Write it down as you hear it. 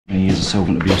Years of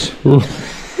solvent abuse.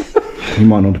 You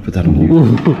might not have put that on you.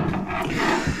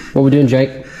 What are we doing,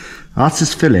 Jake? That's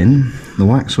just filling the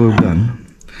wax oil gun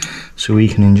so we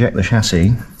can inject the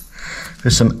chassis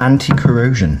with some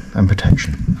anti-corrosion and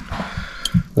protection.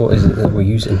 What is it that we're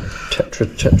using?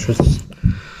 Tetraseal.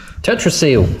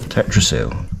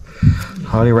 Tetraseal.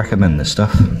 Highly recommend this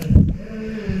stuff.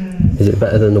 Is it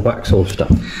better than the wax oil stuff?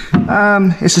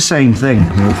 It's the same thing,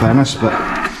 in all fairness, but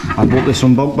I bought this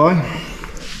on bulk buy.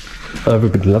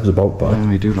 Everybody loves a bulk buy.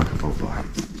 I do like a bulk buy.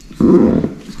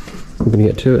 I'm going to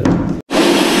get to it.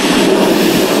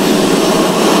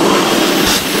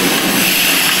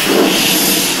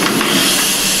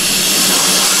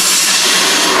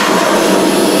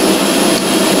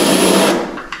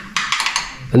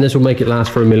 And this will make it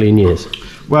last for 1,000,000 years.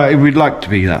 Well, we'd like to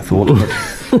be that thought, but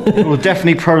it will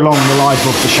definitely prolong the life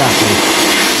of the chassis.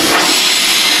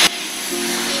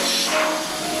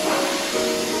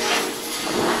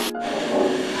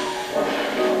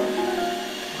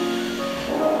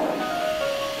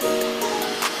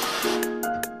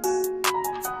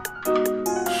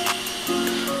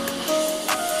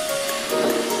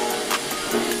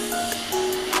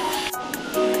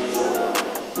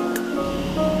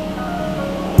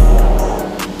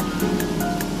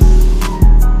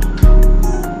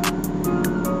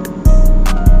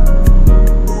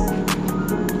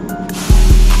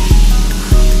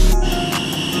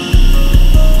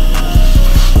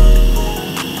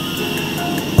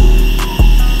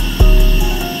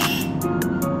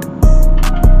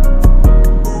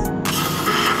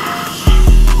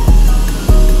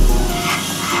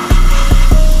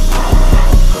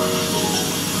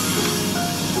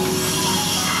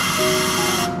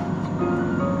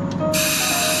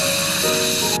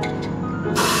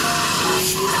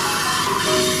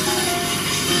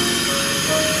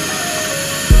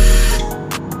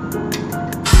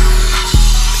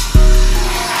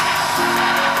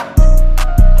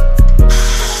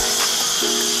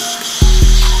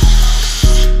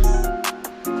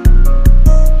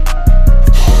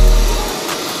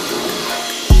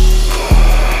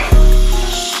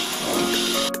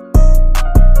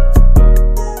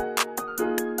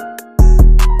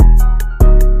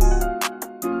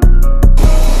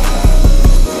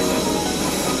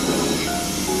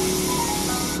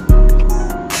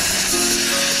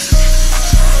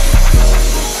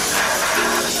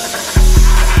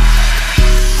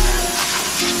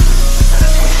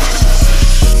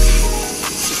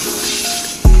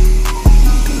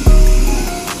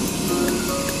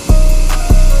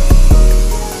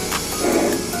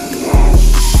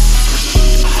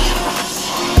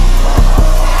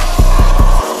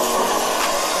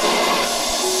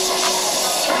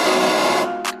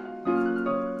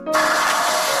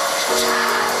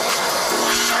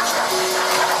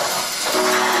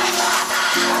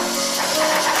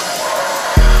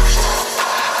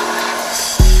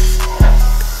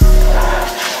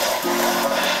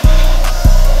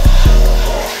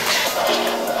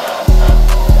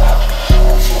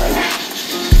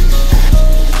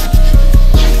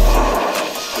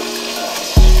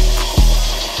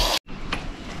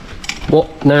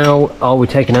 What now are we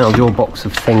taking out of your box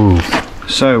of things?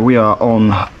 So we are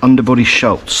on Underbody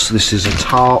Schultz. This is a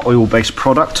tar oil based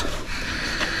product.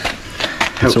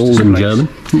 It's all in German.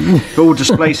 It all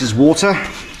displaces water.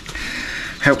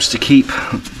 Helps to keep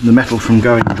the metal from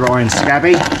going dry and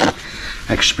scabby.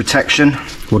 Extra protection.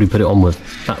 What do you put it on with?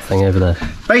 That thing over there.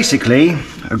 Basically,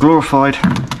 a glorified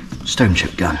stone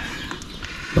chip gun.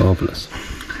 Marvellous.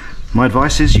 My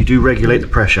advice is you do regulate the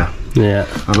pressure. Yeah.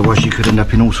 Otherwise you could end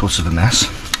up in all sorts of a mess.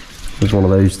 It's one of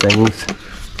those things.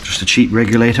 Just a cheap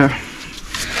regulator.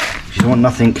 You don't want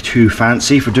nothing too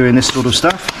fancy for doing this sort of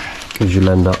stuff. Because you'll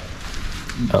end up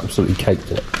absolutely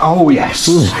caked in it. Oh yes.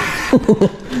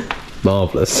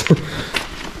 Marvellous.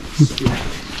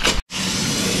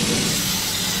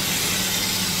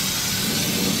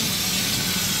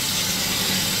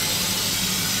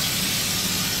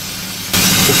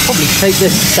 We'll probably take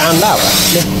this stand out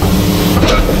actually.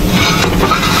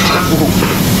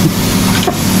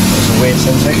 That's a weird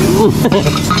sensation.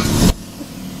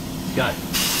 Go.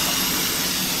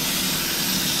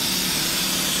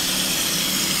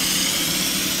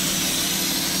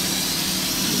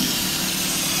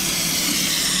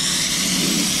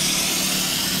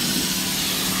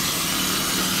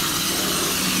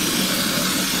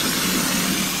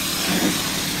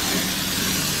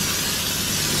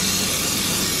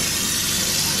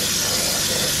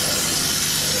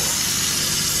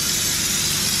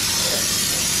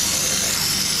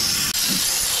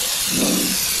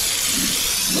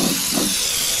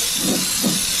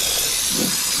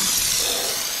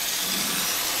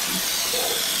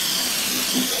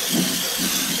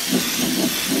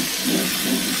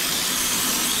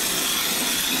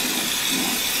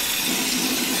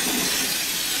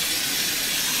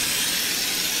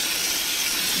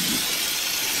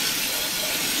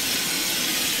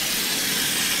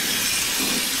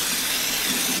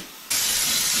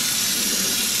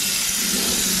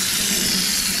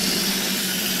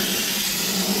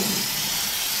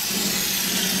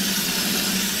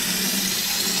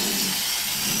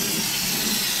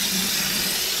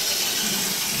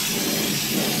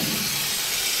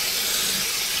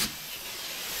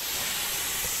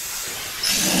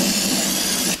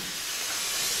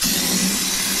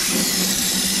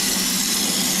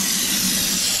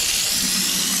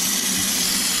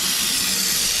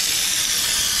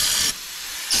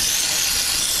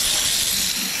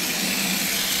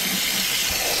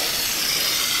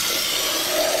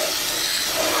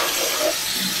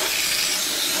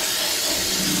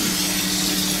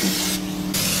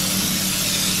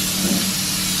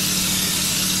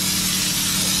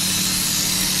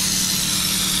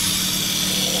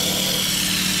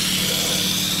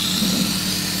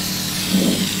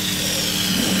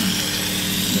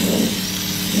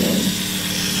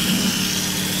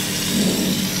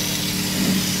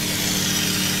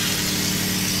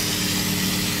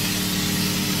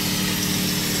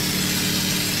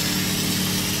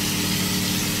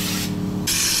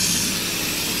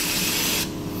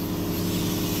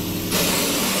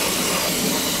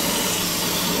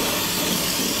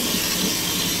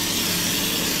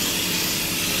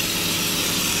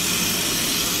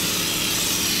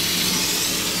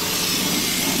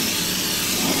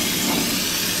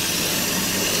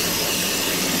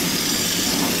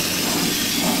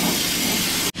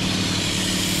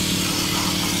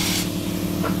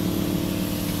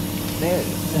 There it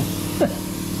is.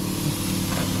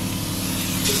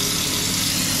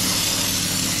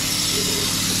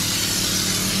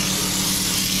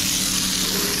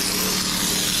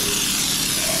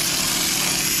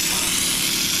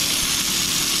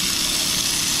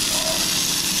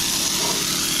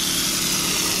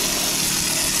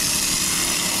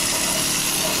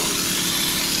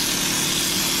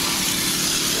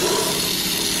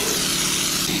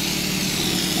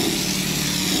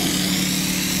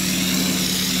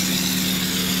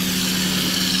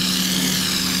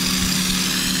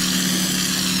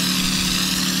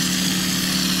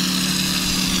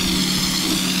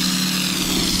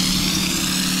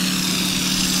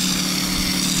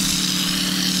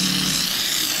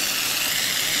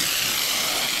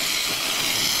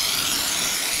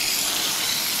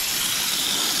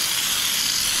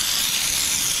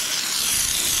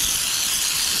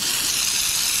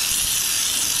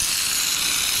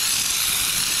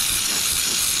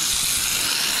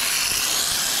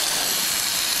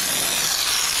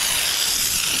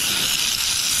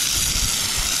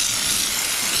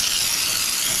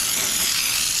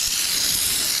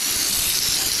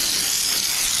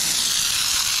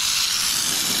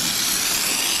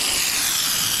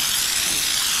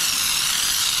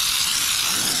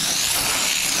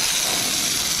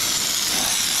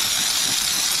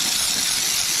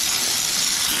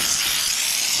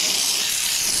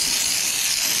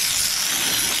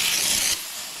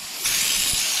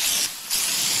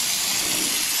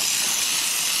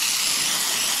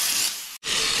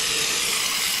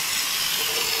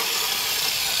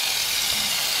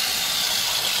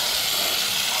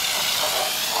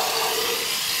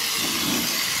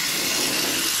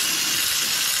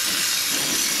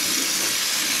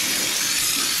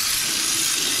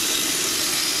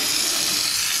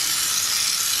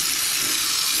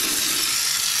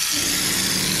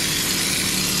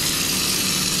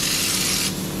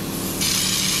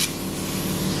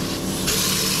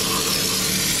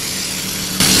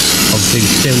 Obviously we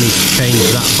still need to change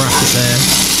that bracket there,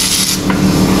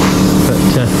 but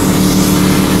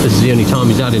this is the only time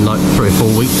he's had in like 3 or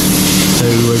 4 weeks, so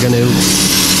we're going to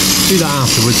do that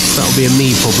afterwards. That'll be a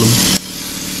me problem.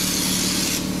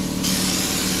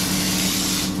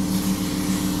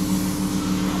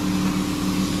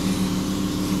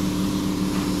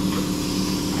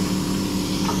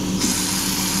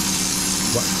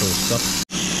 Wax and stuff.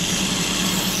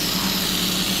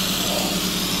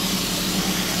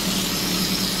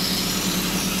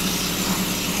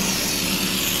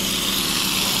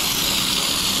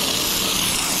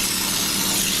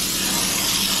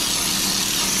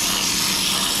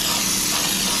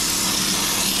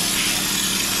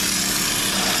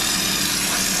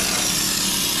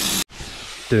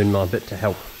 Doing my bit to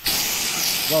help.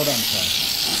 Well done, sir.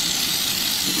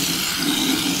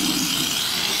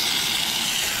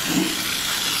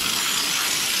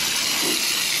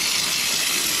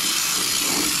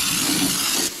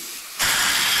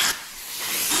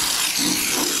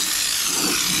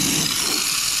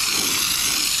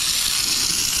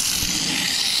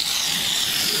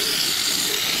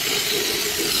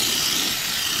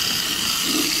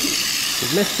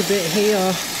 We've missed a bit here.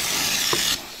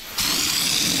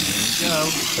 There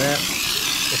we go. There.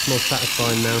 That's more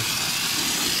satisfying now.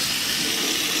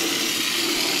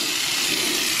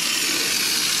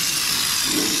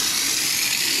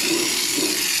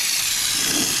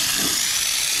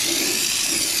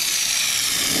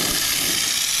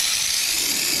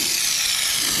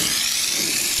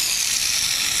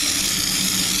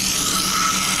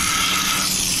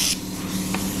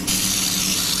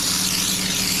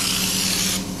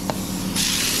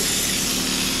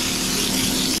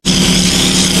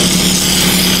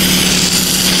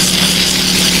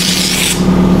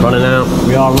 Running out.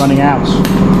 We are running out.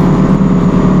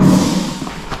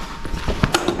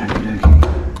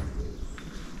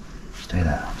 Stay there.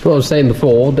 That's what I was saying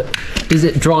before. Does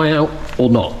it dry out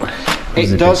or not?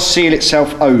 It does seal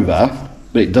itself over,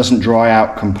 but it doesn't dry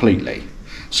out completely.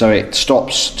 So it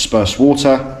stops dispersed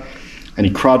water,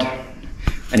 any crud,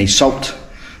 any salt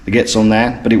that gets on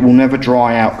there, but it will never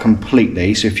dry out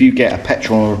completely. So if you get a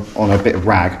petrol on a bit of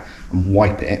rag and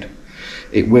wipe it,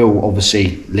 it will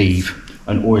obviously leave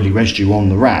an oily residue on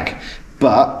the rag.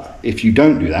 But if you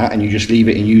don't do that and you just leave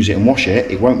it and use it and wash it,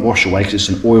 it won't wash away because it's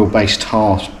an oil-based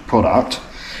tar product,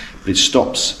 but it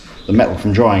stops the metal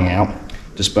from drying out,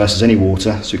 disperses any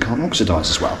water, so it can't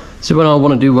oxidize as well. So when I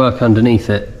want to do work underneath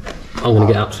it, I'm going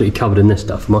to get absolutely covered in this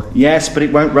stuff, am I? Yes, but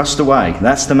it won't rust away.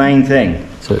 That's the main thing.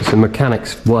 So it's a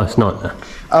mechanic's worst nightmare.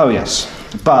 Oh yes,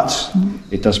 but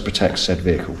it does protect said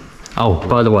vehicle. Oh,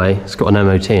 by the way, it's got an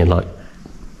MOT in like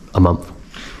a month.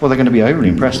 Well, they're going to be overly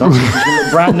impressed, aren't they? It's going to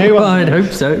look brand new. Well, I'd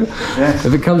hope so. Yeah.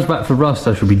 If it comes back for rust,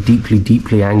 I shall be deeply,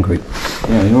 deeply angry.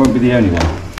 Yeah, you won't be the only one.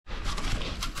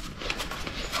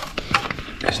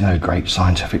 There's no great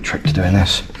scientific trick to doing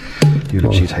this. You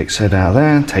literally take said out of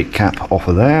there, take cap off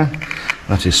of there,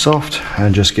 that is soft,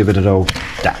 and just give it an old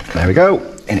dap. There we go,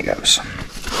 in it goes.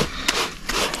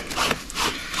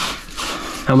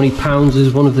 How many pounds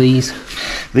is one of these?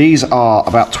 These are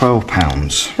about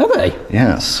 £12. Are they?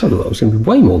 Yes. I thought it was going to be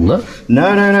way more than that.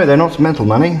 No, they're not mental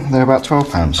money. They're about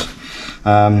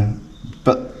 £12.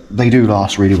 But they do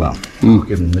last really well.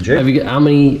 Give them the jig.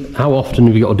 How often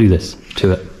have you got to do this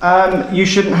to it? You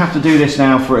shouldn't have to do this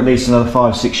now for at least another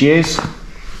 5-6 years.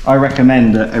 I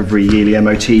recommend that every yearly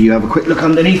MOT you have a quick look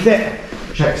underneath it,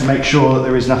 check to make sure that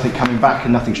there is nothing coming back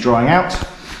and nothing's drying out,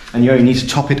 and you only need to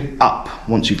top it up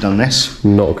once you've done this.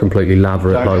 Not completely lather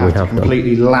it like we have done.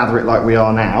 Completely lather it like we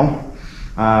are now.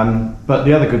 But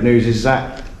the other good news is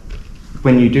that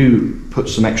when you do put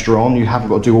some extra on, you haven't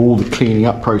got to do all the cleaning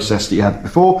up process that you had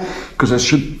before, because there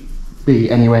should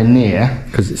be anywhere near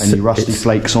any rusty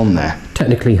flakes on there.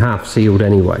 Technically half sealed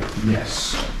anyway.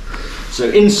 Yes. So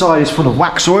inside is full of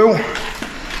wax oil,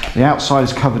 the outside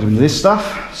is covered with this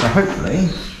stuff, so hopefully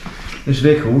this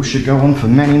vehicle should go on for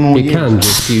many more years. You can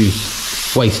just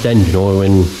use waste engine oil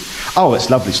in... Oh, it's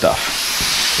lovely stuff.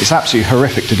 It's absolutely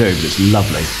horrific to do, but it's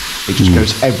lovely. It just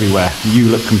goes everywhere. You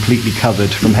look completely covered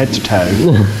from head to toe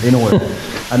in oil.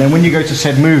 And then when you go to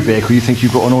said move vehicle, you think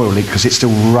you've got an oil leak because it's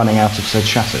still running out of said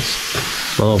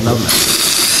chassis. Oh, lovely.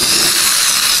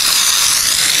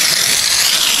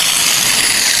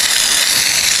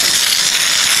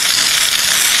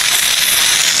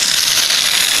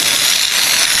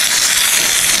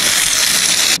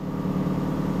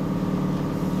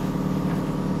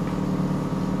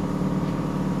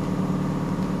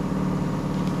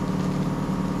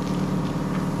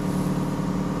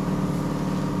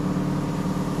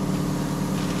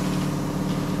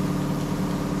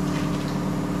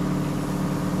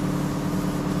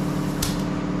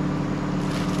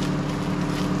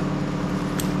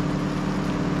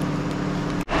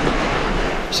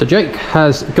 So Jake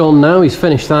has gone now, he's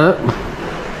finished that,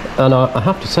 and I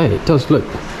have to say it does looks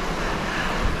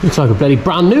like a bloody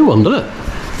brand new one, doesn't it?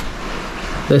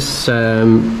 This, I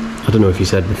don't know if you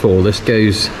said before, this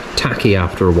goes tacky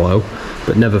after a while,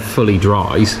 but never fully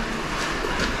dries.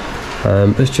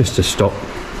 It's just to stop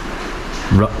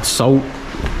salt,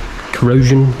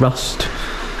 corrosion, rust,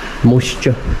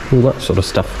 moisture, all that sort of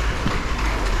stuff.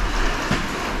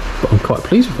 But I'm quite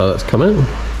pleased with how that's come out.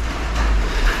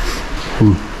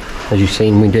 And as you've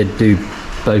seen, we did do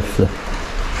both the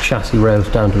chassis rails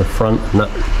down to the front and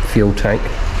that fuel tank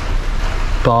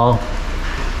bar.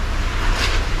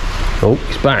 Oh,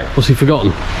 he's back. What's he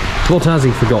forgotten? What has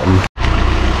he forgotten?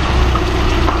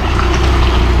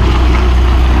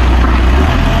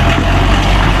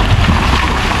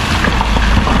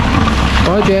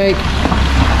 Bye, Jake.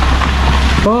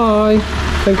 Bye.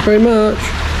 Thank you very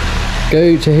much.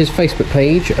 Go to his Facebook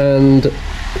page and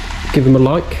give him a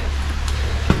like.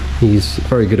 He's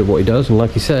very good at what he does, and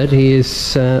like he said, he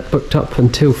is booked up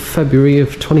until February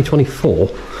of 2024.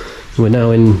 We're now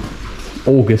in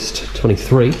August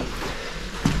 23.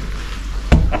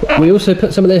 We also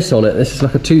put some of this on it. This is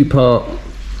like a 2-part,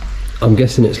 I'm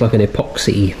guessing it's like an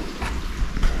epoxy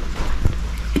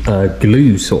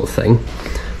glue sort of thing,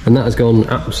 and that has gone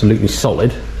absolutely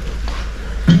solid.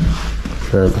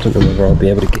 I don't know whether I'll be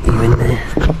able to get you in there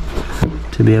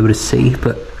to be able to see,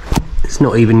 but it's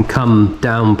not even come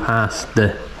down past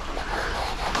the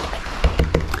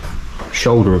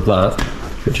shoulder of that,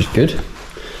 which is good.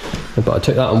 But I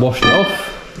took that and washed it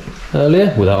off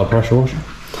earlier without a pressure washer.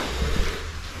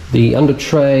 The under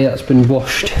tray, that's been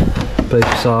washed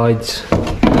both sides,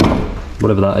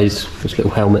 whatever that is, this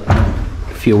little helmet,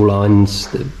 fuel lines,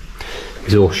 the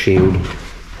exhaust shield,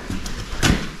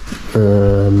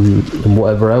 and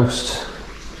whatever else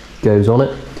goes on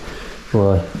it.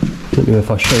 Well, I don't know if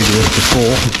I showed you this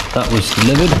before, that was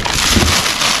delivered.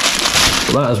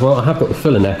 But that as well, I have got the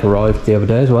filler neck arrived the other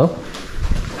day as well.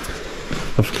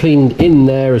 I've cleaned in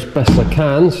there as best I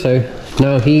can, so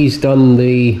now he's done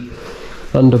the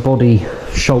underbody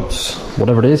Schultz,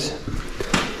 whatever it is,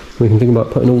 we can think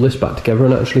about putting all this back together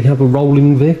and actually have a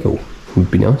rolling vehicle.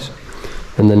 Would be nice.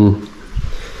 And then,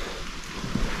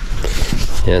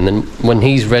 yeah, and then when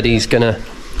he's ready, he's gonna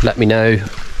let me know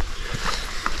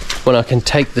when I can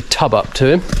take the tub up to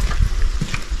him,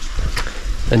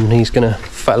 and he's gonna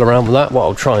faddle around with that. What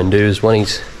I'll try and do is when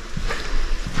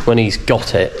he's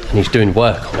got it and he's doing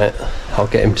work on it, I'll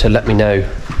get him to let me know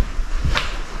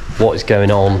what is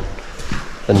going on,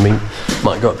 and we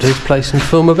might go up to his place and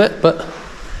film a bit. But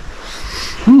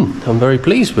I'm very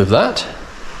pleased with that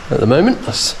at the moment.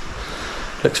 That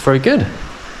looks very good.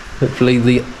 Hopefully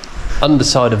the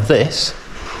underside of this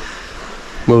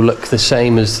will look the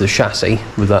same as the chassis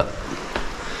with that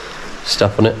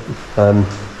stuff on it.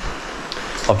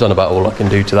 I've done about all I can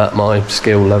do to that. My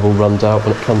skill level runs out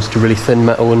when it comes to really thin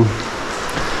metal and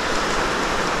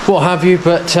what have you,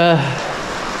 but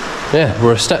yeah,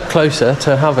 we're a step closer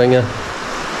to having a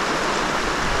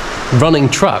running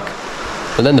truck,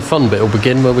 and then the fun bit will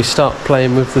begin where we start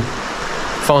playing with the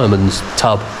fireman's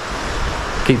tub.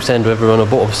 Keep saying to everyone I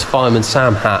bought a fireman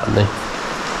Sam hat, and they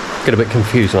get a bit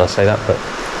confused when I say that, but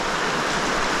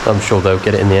I'm sure they'll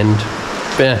get it in the end.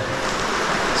 But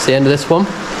yeah, it's the end of this one.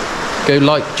 Go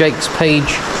like Jake's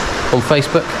page on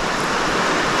Facebook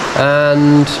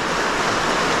and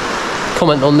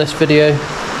comment on this video,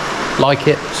 like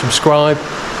it, subscribe,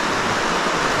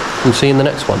 and see you in the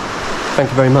next one. Thank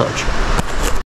you very much.